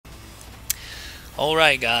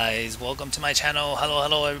Alright guys, welcome to my channel.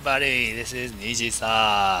 Hello everybody, this is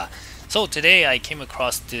Nijisa. So today I came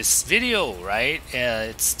across this video, right?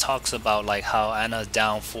 It talks about like how Anna's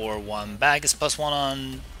down for one bag is +1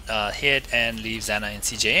 on hit and leaves Anna in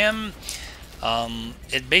CJM.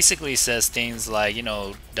 It basically says things like,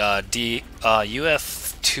 the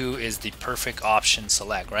uf2 is the perfect option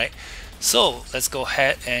select, right? So let's go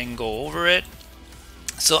ahead and go over it.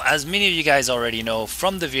 So as many of you guys already know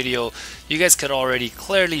from the video, you guys could already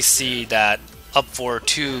clearly see that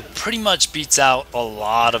uf2 pretty much beats out a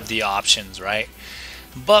lot of the options, right?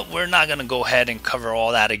 But we're not going to go ahead and cover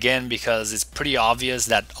all that again because it's pretty obvious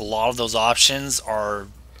that a lot of those options are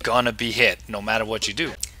gonna be hit no matter what you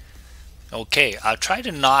do. Okay, I'll try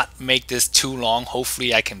to not make this too long.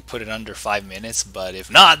 Hopefully I can put it under 5 minutes, but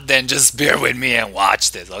if not, then just bear with me and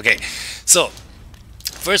watch this. Okay, so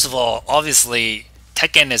first of all, obviously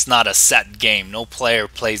Tekken is not a set game. No player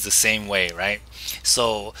plays the same way, right?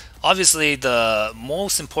 So obviously the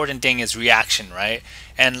most important thing is reaction, right?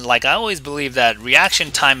 And like I always believe that reaction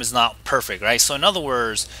time is not perfect, right? So in other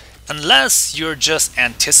words, unless you're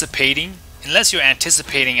anticipating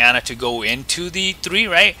Anna to go into the 3,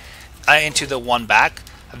 right? Into the 1 back,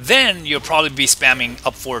 then you'll probably be spamming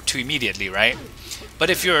uf2 immediately, right? But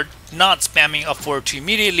if you're not spamming uf2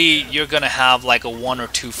 immediately, you're gonna have like a 1 or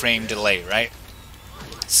 2 frame delay, right?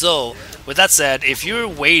 So with that said, if you're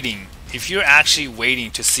actually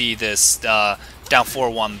waiting to see this down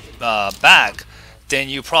 4-1 back, then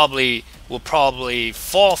you will probably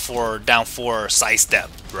fall for down 4 side step,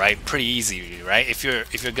 right? Pretty easy, right? If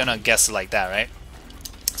you're gonna guess it like that, right?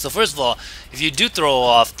 So first of all, if you do throw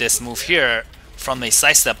off this move here from a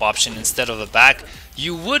side step option instead of a back,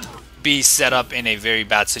 you would be set up in a very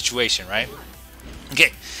bad situation, right?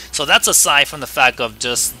 Okay, so that's aside from the fact of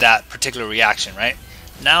just that particular reaction, right?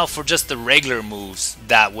 Now for just the regular moves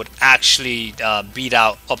that would actually beat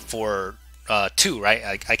out uf2,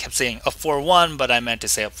 right? I kept saying uf1, but I meant to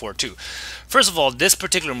say uf2. First of all, this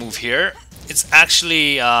particular move here, it's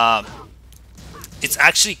actually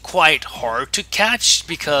quite hard to catch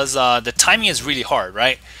because the timing is really hard,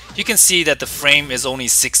 right? You can see that the frame is only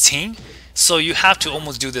 16, so you have to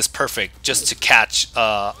almost do this perfect just to catch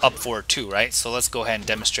uf2, right? So let's go ahead and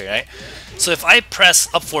demonstrate, right? So if I press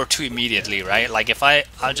uf2 immediately, right? Like if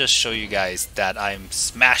I'll just show you guys that I'm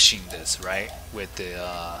smashing this, right? With the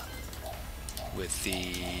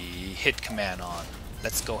hit command on.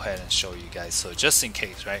 Let's go ahead and show you guys. So just in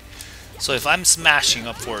case, right? So if I'm smashing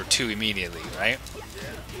uf2 immediately, right?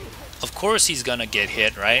 Of course he's gonna get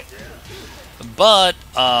hit, right? But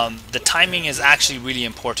the timing is actually really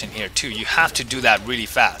important here too. You have to do that really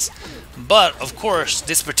fast. But of course,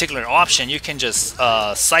 this particular option, you can just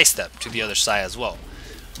sidestep to the other side as well.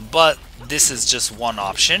 But this is just one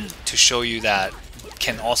option to show you that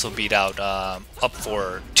can also beat out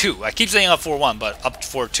uf2. I keep saying uf1, but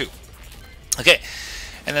uf2. Okay,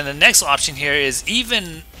 and then the next option here is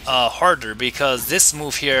even harder because this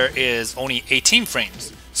move here is only 18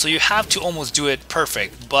 frames. So you have to almost do it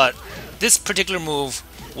perfect, but this particular move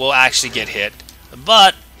will actually get hit.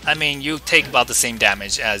 But I mean, you take about the same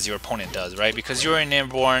damage as your opponent does, right? Because you're in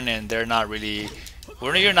airborne and they're not really,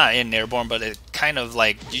 well, you're not in airborne, but it kind of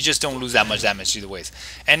like, you just don't lose that much damage either ways.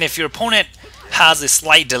 And if your opponent has a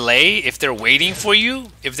slight delay, if they're waiting for you,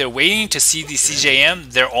 if they're waiting to see the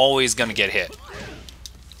CJM, they're always gonna get hit.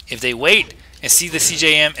 If they wait and see the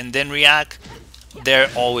CJM and then react, they're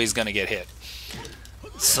always gonna get hit.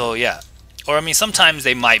 So yeah, or I mean sometimes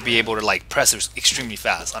they might be able to like press it extremely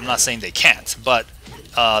fast. I'm not saying they can't, but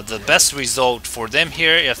the best result for them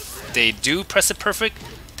here, if they do press it perfect,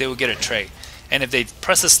 they will get a trade. And if they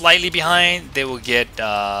press it slightly behind, they will get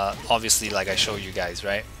obviously, like I showed you guys,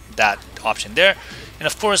 right? That option there. And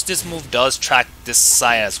of course this move does track this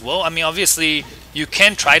side as well. I mean obviously you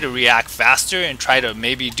can try to react faster and try to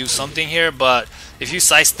maybe do something here, but if you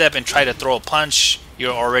sidestep and try to throw a punch,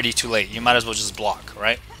 you're already too late. You might as well just block,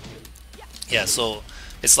 right? Yeah, so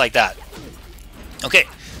it's like that. Okay,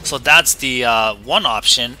 so that's the one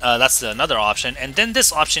option. That's another option. And then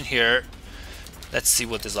this option here, let's see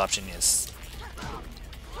what this option is.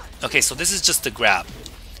 Okay, so this is just the grab.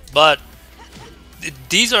 But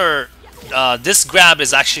these are this grab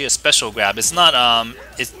is actually a special grab. It's not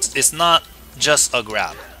it's not just a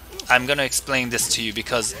grab. I'm gonna explain this to you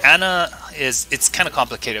because Anna it's kind of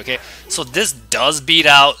complicated. Okay, so this does beat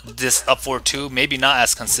out this uf2, maybe not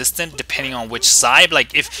as consistent depending on which side.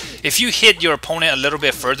 Like if you hit your opponent a little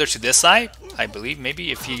bit further to this side, I believe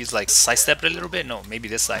maybe if he's like sidestepped a little bit, no, maybe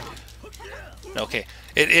this side. Okay,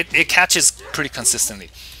 it catches pretty consistently.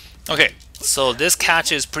 Okay, so this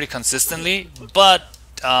catches pretty consistently, but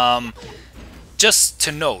just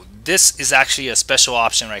to note, this is actually a special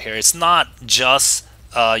option right here. It's not just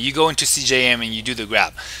you go into CJM and you do the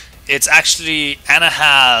grab. It's actually, Anna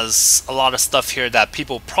has a lot of stuff here that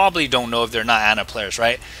people probably don't know if they're not Anna players,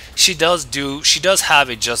 right? She does have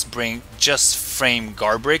a just frame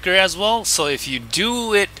guard breaker as well. So if you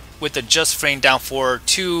do it with the just frame down 4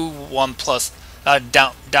 2 1 plus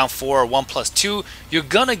down 4 1 plus 2, you're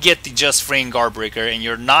gonna get the just frame guard breaker, and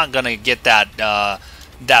you're not gonna get that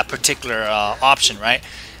that particular option, right?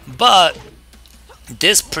 But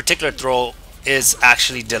this particular throw is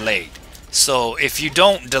actually delayed. So if you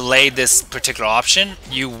don't delay this particular option,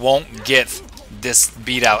 you won't get this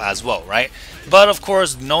beat out as well, right? But of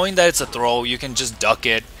course, knowing that it's a throw, you can just duck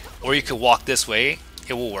it, or you could walk this way,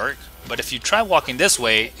 it will work. But if you try walking this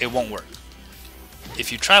way, it won't work.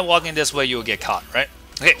 If you try walking this way, you'll get caught, right?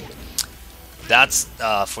 Okay, that's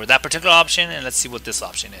for that particular option, and let's see what this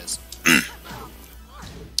option is.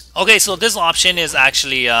 Okay, so this option is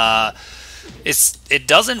actually it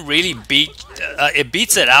doesn't really beat it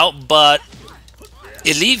beats it out, but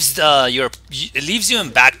it leaves you in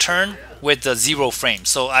back turn with the 0 frame.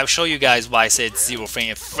 So I'll show you guys why I say it's 0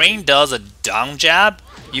 frame. If frame does a down jab,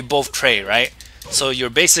 you both trade, right? So you're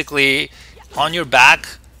basically on your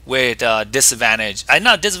back with disadvantage.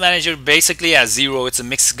 Not disadvantage, you're basically at 0. It's a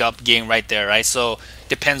mixed up game right there, right? So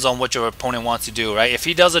depends on what your opponent wants to do, right? If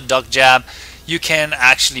he does a duck jab, you can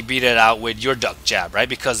actually beat it out with your duck jab, right?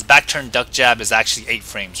 Because back turn duck jab is actually 8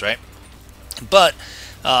 frames, right? But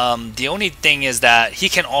the only thing is that he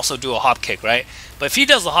can also do a hop kick, right? But if he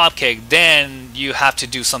does a hop kick, then you have to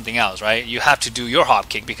do something else, right? You have to do your hop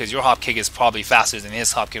kick, because your hop kick is probably faster than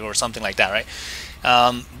his hop kick or something like that, right?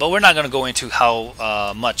 But we're not going to go into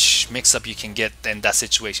how much mix-up you can get in that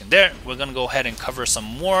situation there. We're going to go ahead and cover some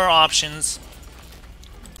more options.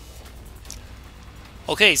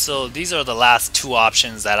 Okay, so these are the last 2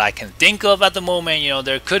 options that I can think of at the moment. You know,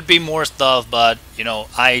 there could be more stuff, but you know,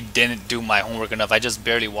 I didn't do my homework enough. I just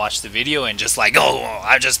barely watched the video and just like, oh,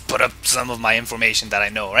 I just put up some of my information that I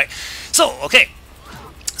know, right? So, okay.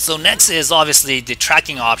 So next is obviously the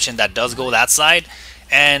tracking option that does go that side.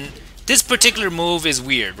 And this particular move is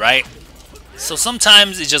weird, right? So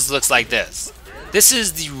sometimes it just looks like this. This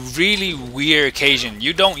is the really weird occasion.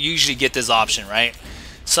 You don't usually get this option, right?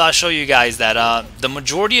 So I'll show you guys that the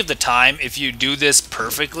majority of the time, if you do this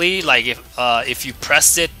perfectly, like if you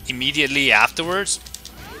press it immediately afterwards,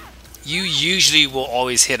 you usually will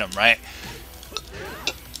always hit them, right?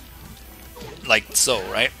 Like so,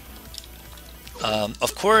 right?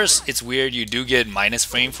 Of course, it's weird. You do get minus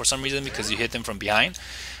frame for some reason because you hit them from behind.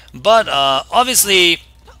 But obviously,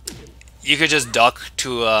 you could just duck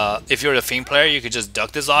to, if you're a Feng player, you could just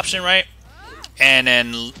duck this option, right? And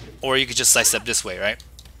then, or you could just slice up this way, right?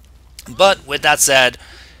 But with that said,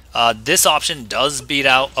 this option does beat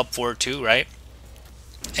out up forward 2, right?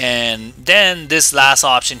 And then this last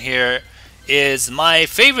option here is my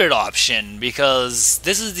favorite option, because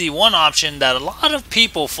this is the one option that a lot of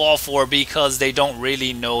people fall for because they don't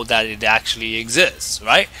really know that it actually exists,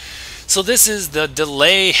 right? So this is the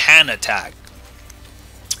delay hand attack.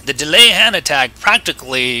 The delay hand attack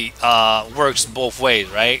practically works both ways,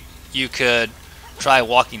 right? You could try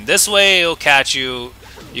walking this way, it'll catch you.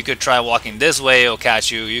 You could try walking this way, it'll catch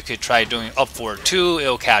you. You could try doing up forward 2,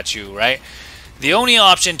 it'll catch you, right? The only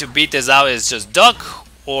option to beat this out is just duck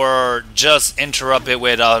or just interrupt it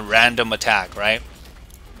with a random attack, right?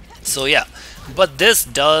 So yeah, but this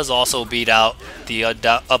does also beat out the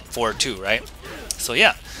up forward 2, right? So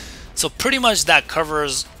yeah, so pretty much that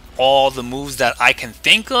covers all the moves that I can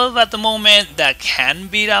think of at the moment that can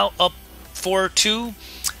beat out up forward 2.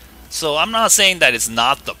 So I'm not saying that it's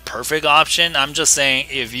not the perfect option. I'm just saying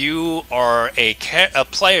if you are a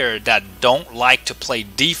player that don't like to play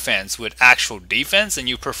defense with actual defense and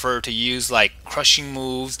you prefer to use like crushing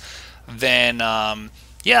moves, then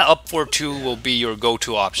yeah, up forward 2 will be your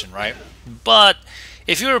go-to option, right? But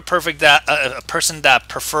if you're a person that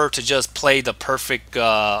prefer to just play the perfect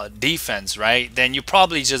defense, right, then you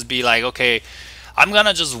probably just be like, okay, I'm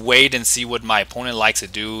gonna just wait and see what my opponent likes to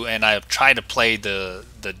do, and I try to play the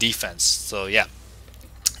defense. So yeah,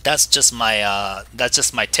 that's just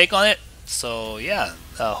my take on it. So yeah,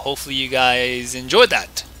 hopefully you guys enjoyed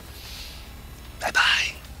that. Bye bye.